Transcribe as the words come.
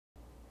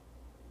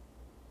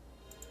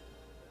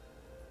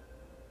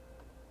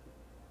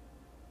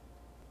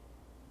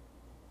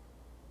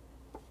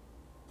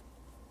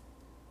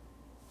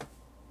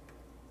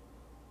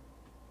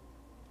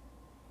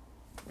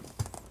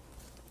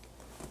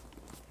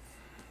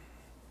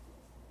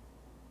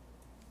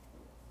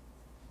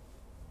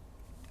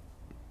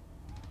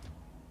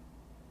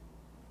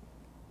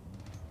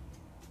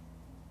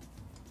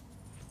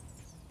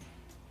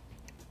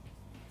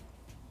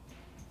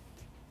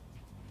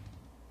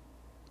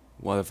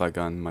What have I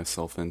gotten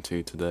myself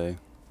into today?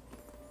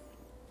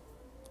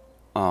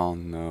 Oh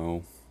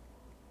no.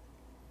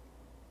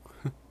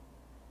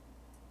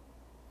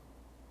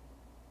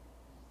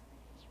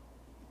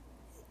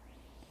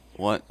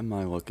 What am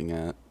I looking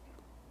at?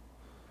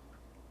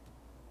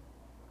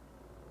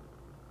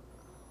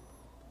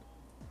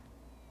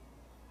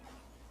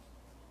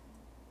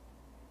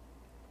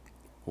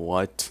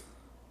 What?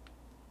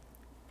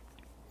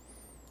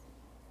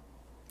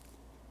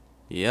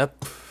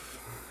 Yep.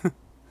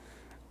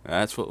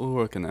 That's what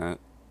we're looking at.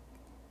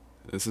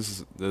 This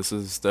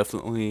is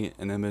definitely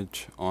an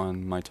image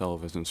on my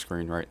television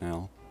screen right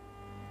now.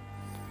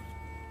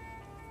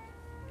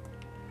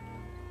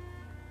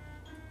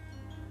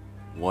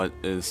 What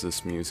is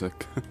this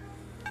music?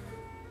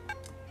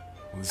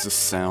 What is this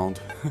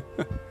sound?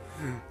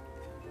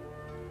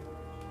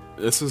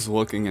 This is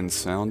looking and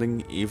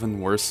sounding even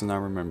worse than I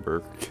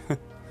remember.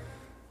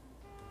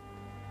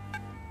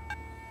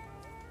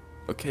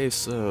 Okay,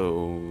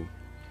 so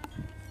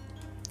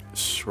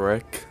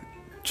Shrek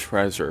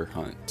Treasure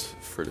Hunt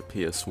for the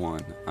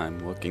PS1.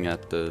 I'm looking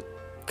at the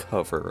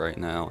cover right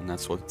now, and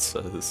that's what it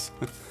says.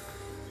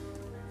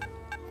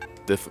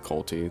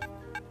 Difficulty.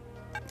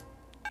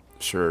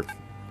 Sure.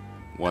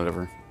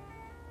 Whatever.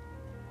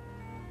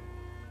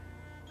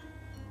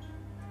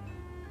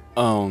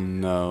 Oh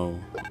no.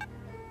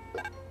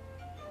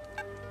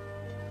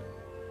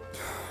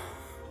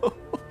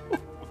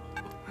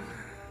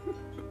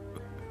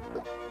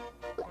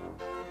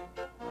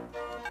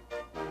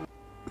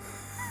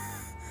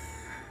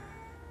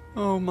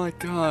 Oh my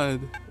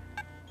god.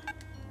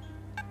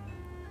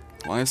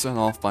 Why is that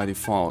off by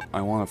default?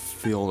 I want to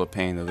feel the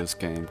pain of this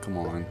game. Come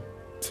on.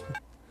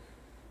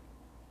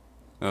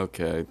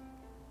 Okay.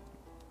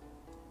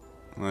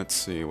 Let's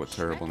see what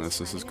terribleness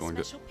this is going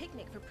to...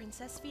 picnic for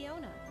Princess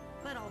Fiona,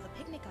 but all the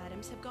picnic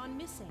items have gone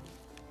missing.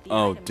 The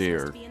Oh items dear.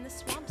 must be in the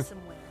swamp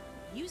somewhere.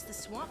 Use the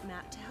swamp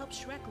map to help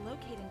Shrek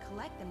locate and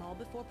collect them all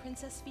before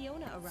Princess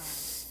Fiona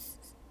arrives.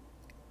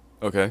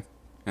 Okay.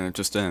 And it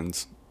just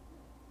ends.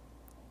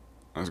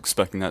 I was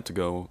expecting that to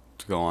go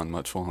on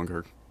much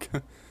longer.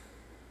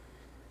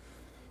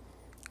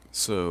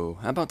 So,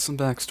 how about some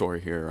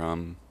backstory here?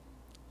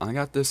 I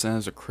got this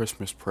as a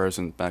Christmas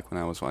present back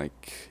when I was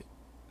like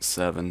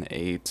 7,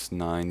 8,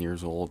 9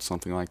 years old,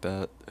 something like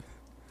that.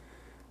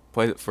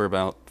 Played it for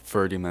about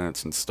 30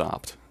 minutes and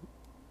stopped.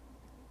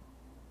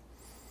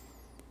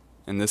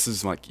 And this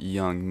is like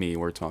young me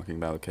we're talking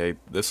about, okay?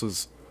 This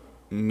was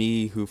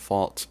me who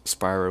thought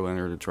Spyro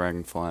Enter the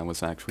Dragonfly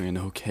was actually an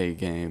okay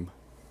game.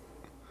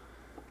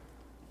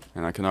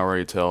 And I can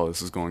already tell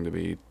this is going to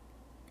be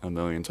a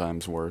million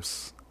times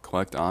worse.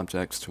 Collect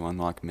objects to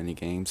unlock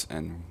minigames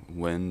and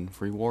win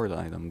reward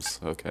items.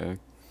 Okay.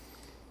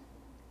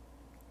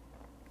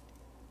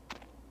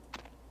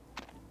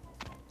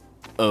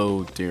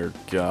 Oh dear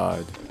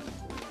God.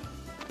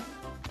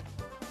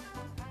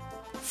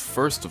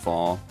 First of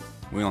all,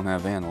 we don't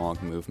have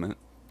analog movement.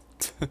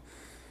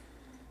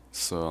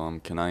 So,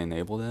 can I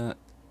enable that?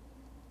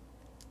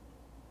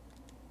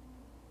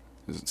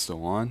 Is it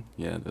still on?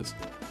 Yeah, it is.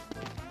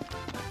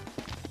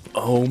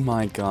 Oh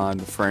my god,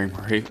 the frame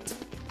rate.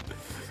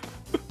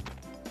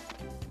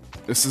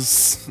 This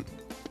is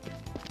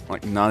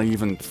like not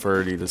even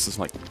 30, this is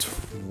like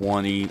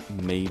 20,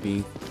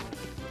 maybe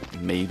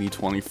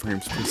 20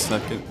 frames per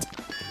second.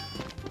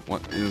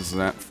 What is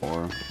that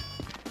for?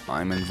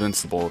 I'm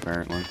invincible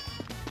apparently.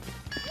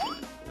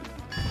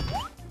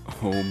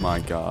 Oh my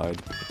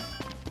god.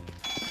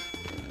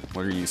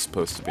 What are you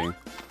supposed to be?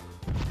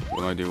 What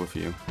do I do with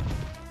you?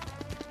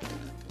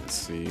 Let's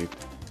see.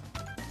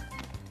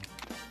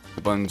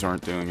 The buttons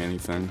aren't doing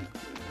anything.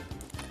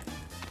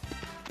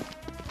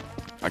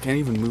 I can't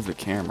even move the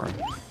camera.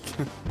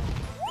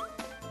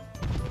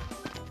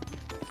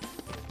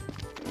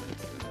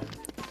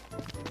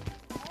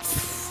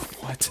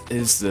 What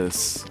is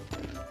this?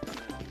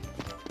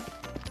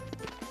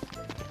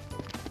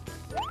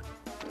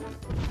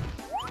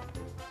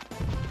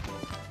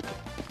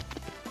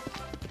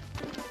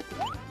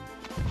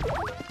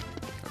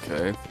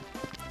 Okay.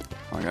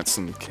 I got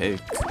some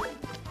cake.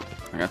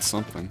 I got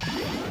something.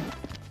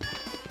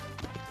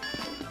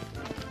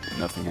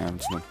 Nothing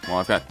happens when... Well,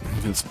 I've got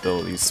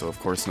invincibility, so of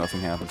course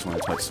nothing happens when I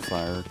touch the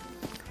fire.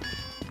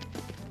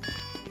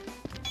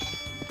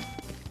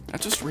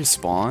 That just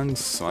respawns,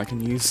 so I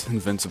can use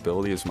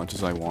invincibility as much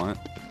as I want.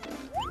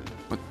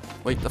 But,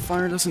 wait, the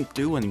fire doesn't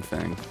do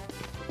anything.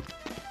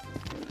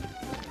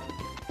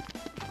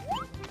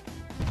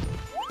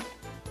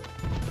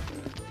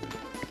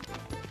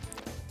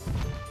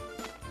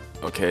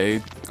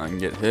 Okay, I can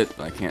get hit,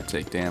 but I can't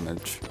take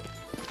damage.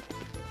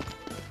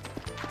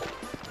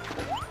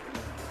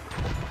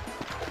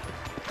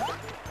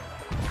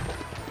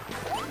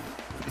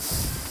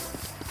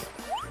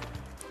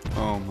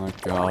 Oh my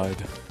god.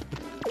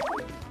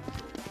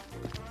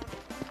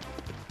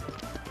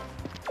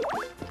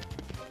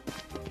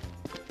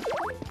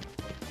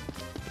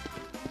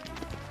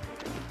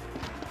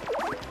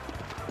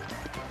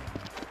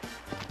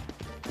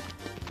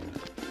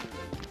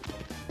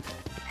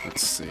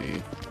 Let's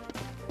see.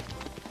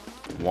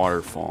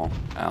 Waterfall.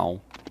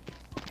 Ow.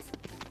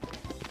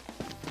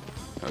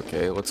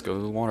 Okay, let's go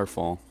to the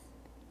waterfall.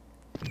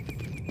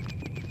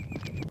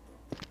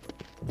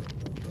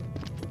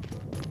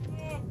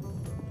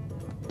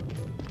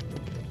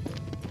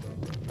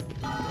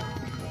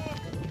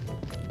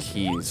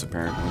 Keys,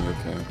 apparently,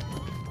 okay.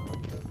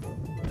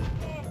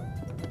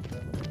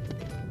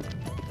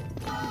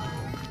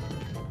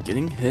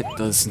 Getting hit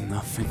does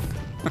nothing.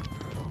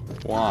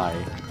 Why?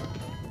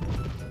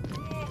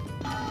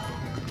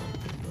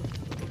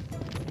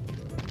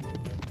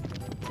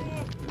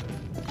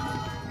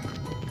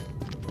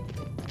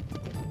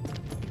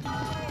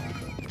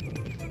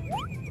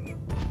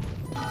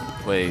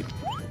 Wait,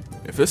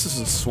 if this is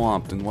a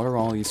swamp, then what are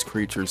all these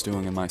creatures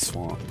doing in my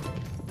swamp?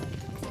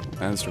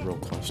 That is the real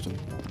question.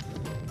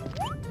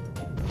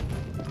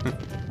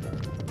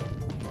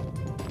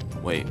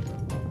 Wait,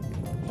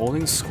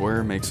 holding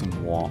square makes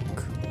him walk.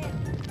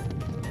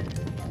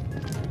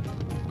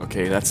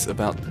 Okay, that's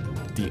about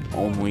the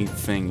only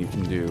thing you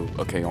can do.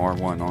 Okay,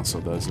 R1 also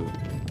does it.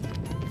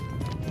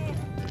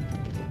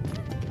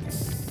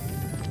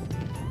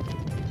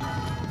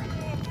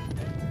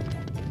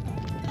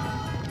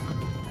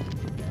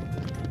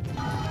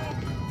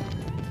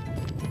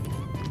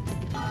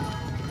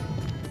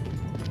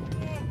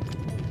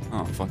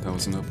 Oh, fuck, that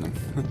was an opening.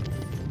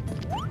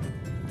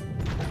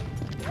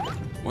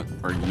 What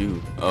are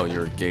you? Oh,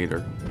 you're a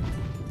gator.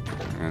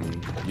 And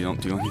you don't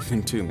do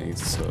anything to me,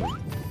 so...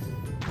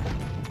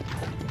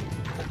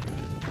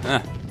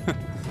 Ah.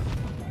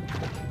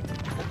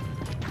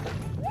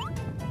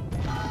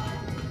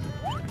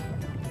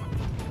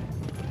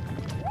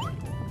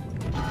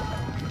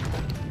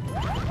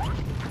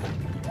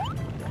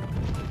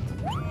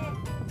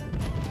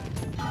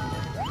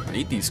 I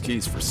need these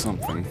keys for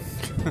something.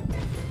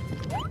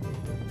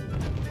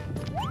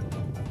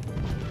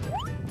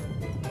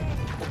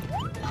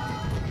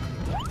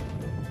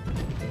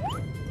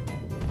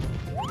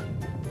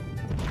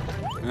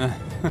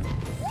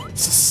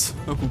 This is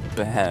so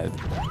bad.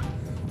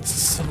 This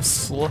is so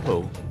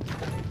slow.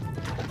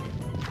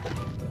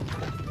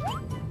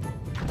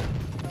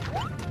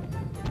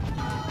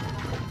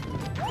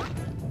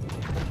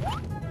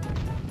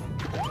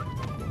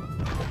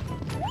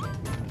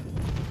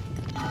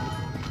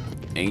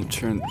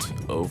 Ancient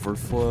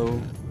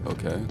overflow?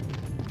 Okay.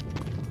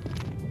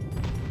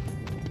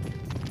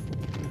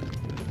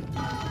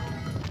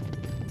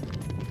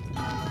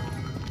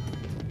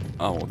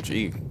 Oh, well,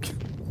 gee.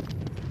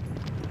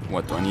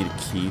 What, do I need a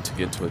key to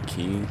get to a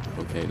key?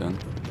 Okay, then.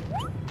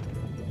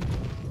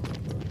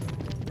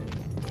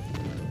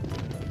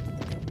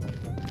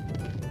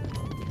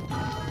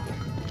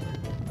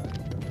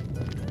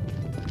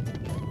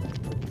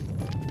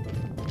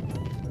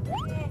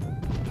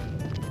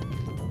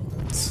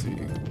 Let's see.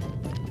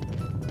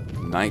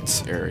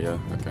 Knights area,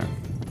 okay.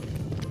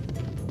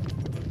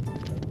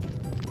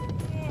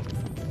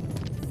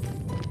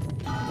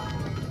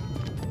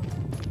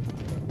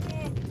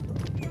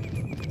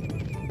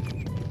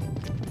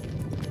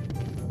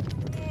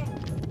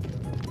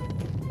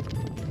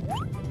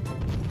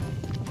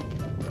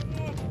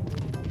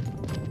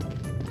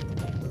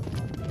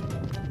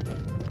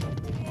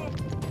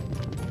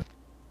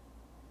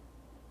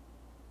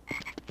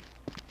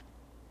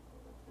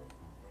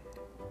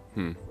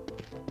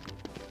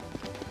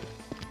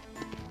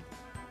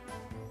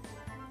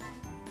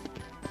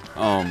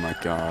 Oh my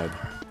god.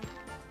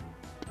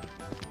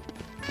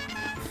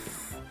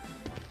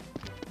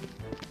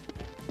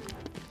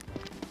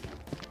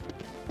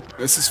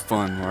 This is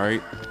fun,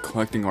 right?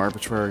 Collecting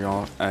arbitrary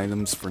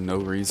items for no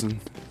reason.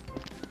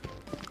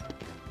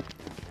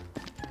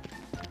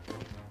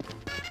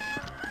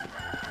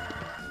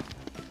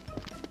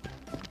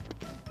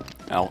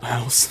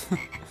 Outhouse.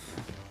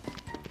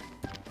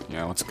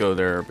 Yeah, let's go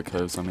there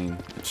because, I mean,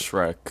 it's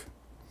Shrek.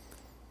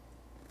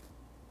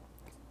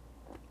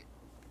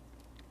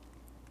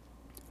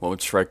 What would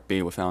Shrek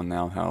be without an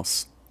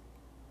outhouse?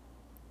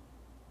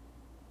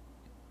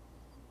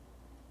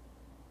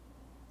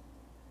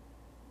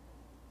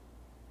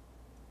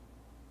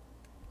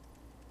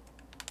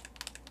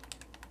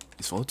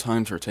 These load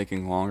times are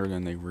taking longer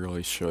than they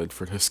really should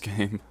for this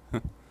game.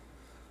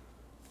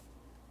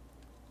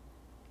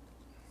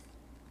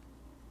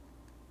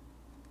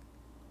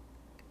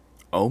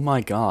 Oh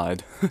my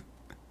god.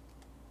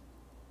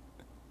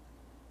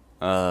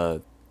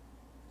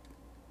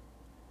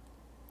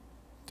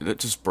 Did it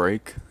just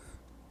break?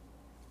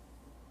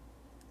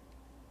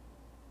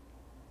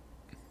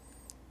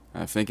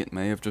 I think it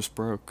may have just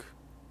broke.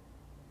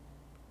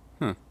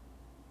 Huh.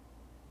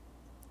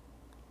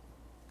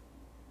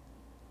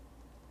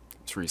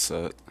 Let's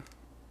reset.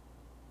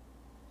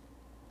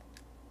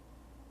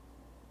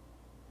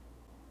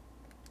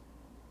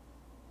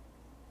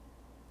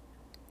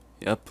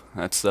 Yep,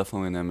 that's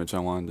definitely an image I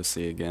wanted to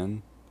see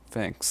again.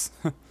 Thanks.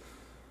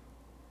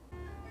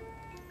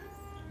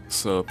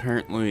 So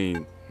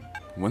apparently,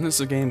 when does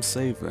the game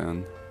save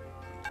then?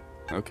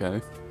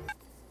 Okay.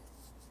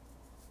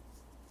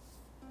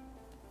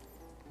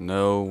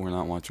 No, we're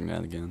not watching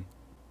that again.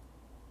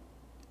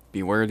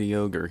 Beware the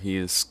ogre, he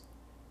is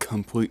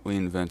completely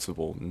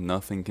invincible.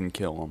 Nothing can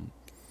kill him.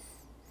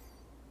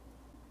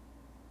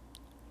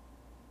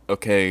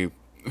 Okay,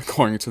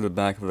 according to the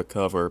back of the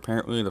cover,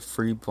 apparently the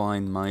three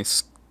blind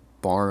mice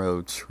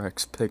borrowed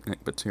Shrek's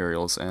picnic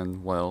materials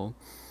and, well,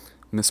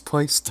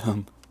 misplaced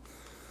them.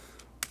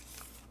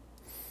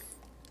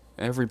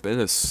 Every bit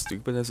as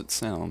stupid as it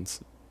sounds.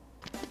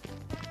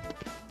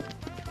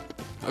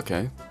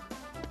 Okay,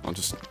 I'll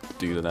just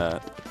do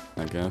that,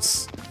 I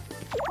guess.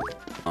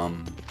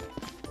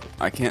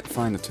 I can't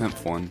find the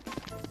 10th one.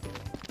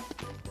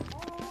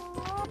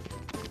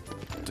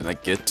 Did I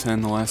get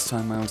 10 the last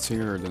time I was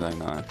here, or did I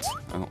not?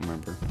 I don't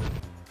remember.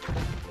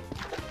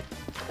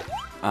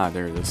 Ah,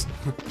 there it is.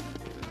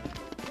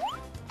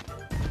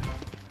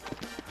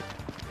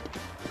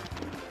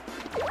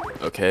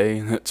 Okay,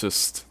 it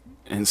just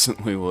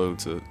instantly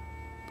loads it.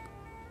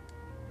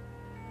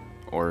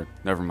 Or,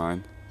 never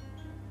mind.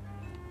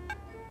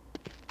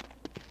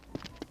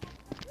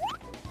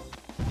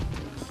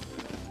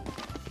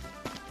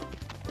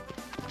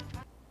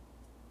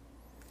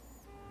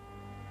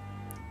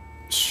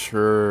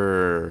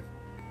 Sure.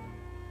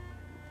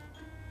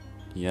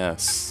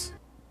 Yes.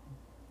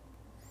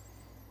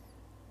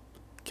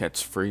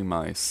 Catch free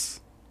mice.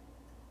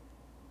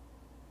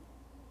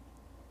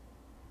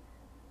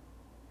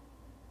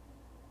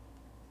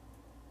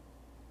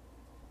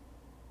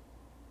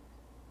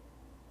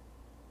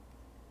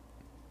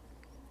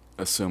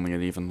 Assuming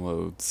it even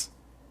loads.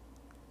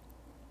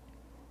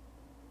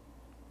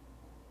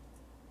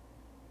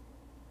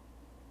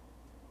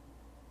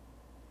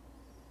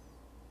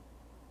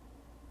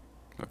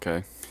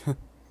 Okay.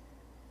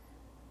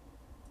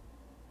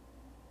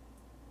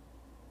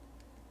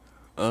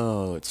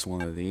 Oh, it's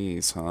one of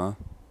these, huh?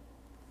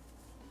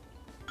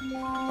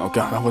 Oh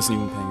god, I wasn't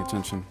even paying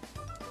attention.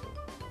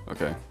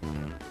 Okay.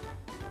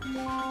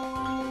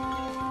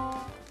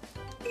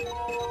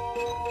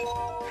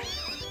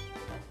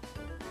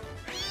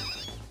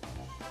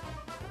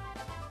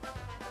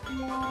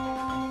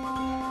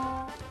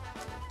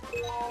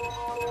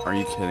 Are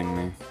you kidding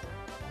me?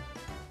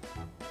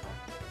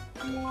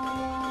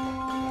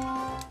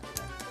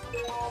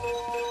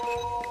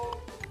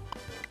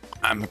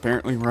 I'm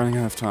apparently running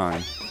out of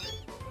time.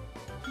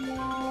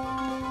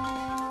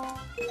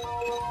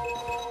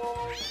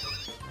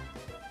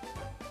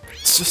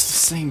 It's just the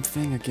same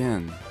thing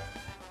again.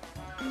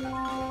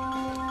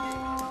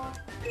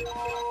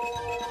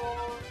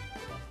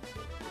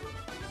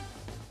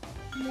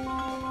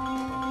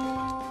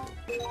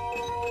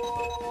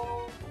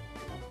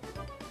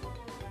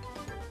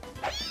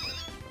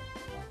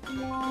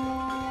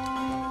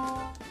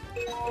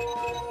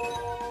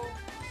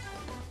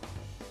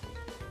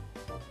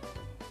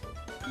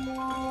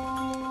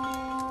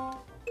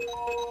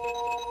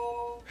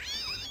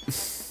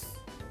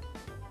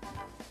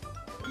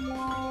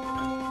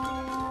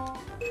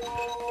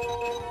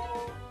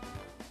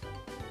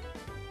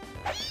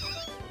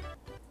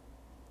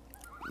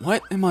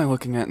 What am I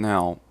looking at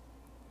now?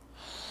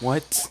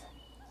 What?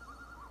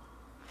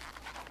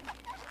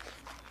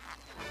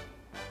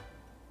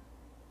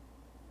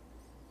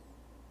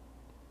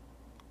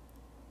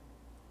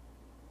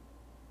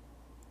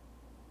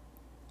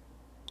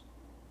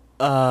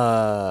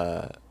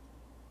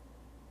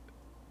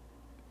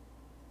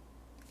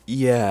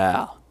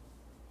 Yeah.